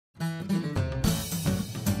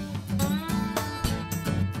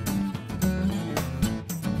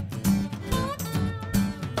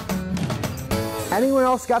Anyone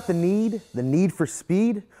else got the need for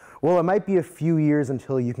speed? Well, it might be a few years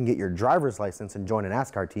until you can get your driver's license and join a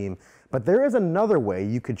NASCAR team, but there is another way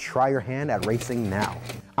you could try your hand at racing now.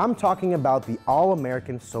 I'm talking about the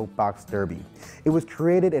All-American Soapbox Derby. It was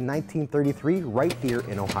created in 1933 right here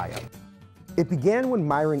in Ohio. It began when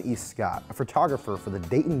Myron E. Scott, a photographer for the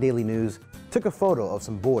Dayton Daily News, took a photo of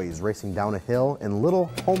some boys racing down a hill in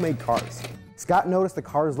little homemade cars. Scott noticed the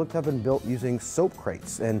cars looked to have been built using soap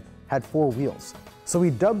crates and had 4 wheels, so he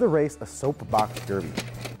dubbed the race a Soapbox Derby.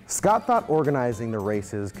 Scott thought organizing the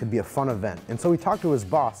races could be a fun event, and so he talked to his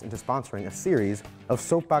boss into sponsoring a series of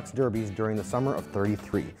Soapbox Derbies during the summer of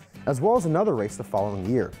 '33, as well as another race the following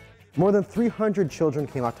year. More than 300 children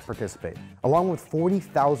came out to participate, along with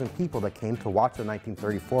 40,000 people that came to watch the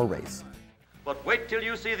 1934 race. But wait till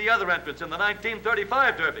you see the other entrants in the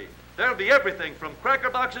 1935 Derby. There'll be everything from cracker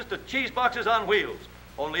boxes to cheese boxes on wheels.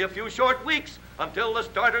 Only a few short weeks until the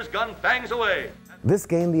starter's gun bangs away. This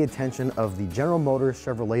gained the attention of the General Motors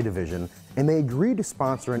Chevrolet division, and they agreed to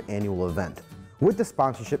sponsor an annual event. With the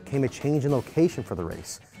sponsorship came a change in location for the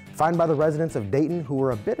race, fined by the residents of Dayton who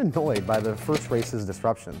were a bit annoyed by the first race's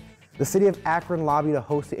disruption. The city of Akron lobbied to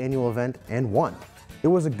host the annual event and won. It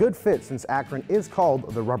was a good fit since Akron is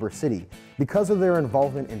called the Rubber City because of their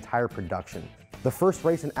involvement in tire production. The first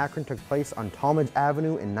race in Akron took place on Talmadge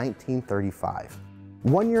Avenue in 1935.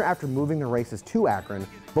 1 year after moving the races to Akron,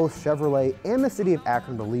 both Chevrolet and the city of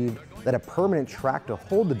Akron believed that a permanent track to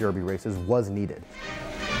hold the Derby races was needed.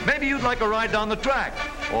 Maybe you'd like a ride down the track.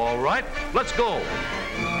 All right, let's go.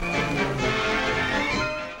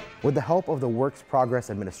 With the help of the Works Progress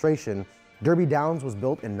Administration, Derby Downs was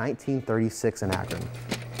built in 1936 in Akron.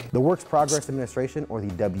 The Works Progress Administration, or the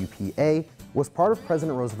WPA, was part of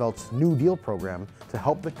President Roosevelt's New Deal program to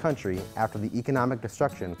help the country after the economic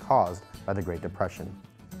destruction caused by the Great Depression.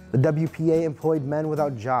 The WPA employed men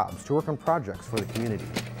without jobs to work on projects for the community.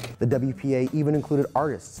 The WPA even included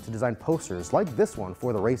artists to design posters like this one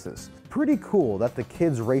for the races. Pretty cool that the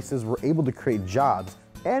kids' races were able to create jobs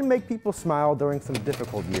and make people smile during some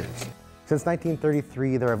difficult years. Since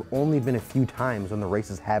 1933, there have only been a few times when the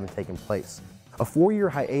races haven't taken place. A 4-year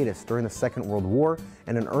hiatus during the Second World War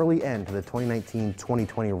and an early end to the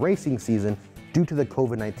 2019-2020 racing season due to the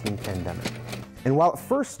COVID-19 pandemic. And while it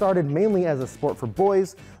first started mainly as a sport for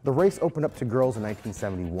boys, the race opened up to girls in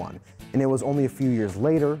 1971. And it was only a few years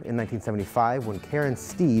later, in 1975, when Karen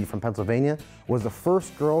Steed from Pennsylvania was the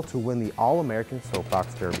first girl to win the All-American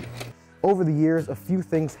Soapbox Derby. Over the years, a few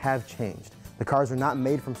things have changed. The cars are not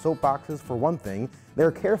made from soapboxes, for one thing.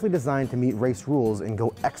 They're carefully designed to meet race rules and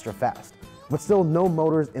go extra fast. But still no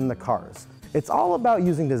motors in the cars. It's all about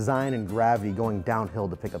using design and gravity going downhill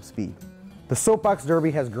to pick up speed. The Soapbox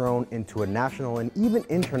Derby has grown into a national and even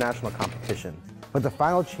international competition, but the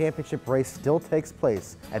final championship race still takes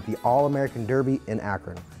place at the All-American Derby in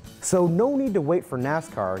Akron. So no need to wait for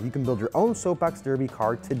NASCAR, you can build your own Soapbox Derby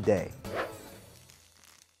car today.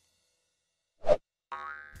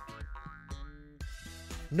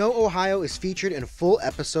 Know Ohio is featured in full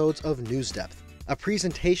episodes of NewsDepth, a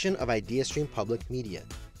presentation of Ideastream Public Media,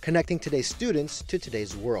 connecting today's students to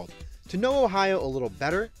today's world. To know Ohio a little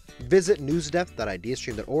better, visit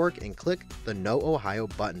newsdepth.ideastream.org and click the Know Ohio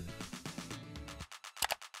button.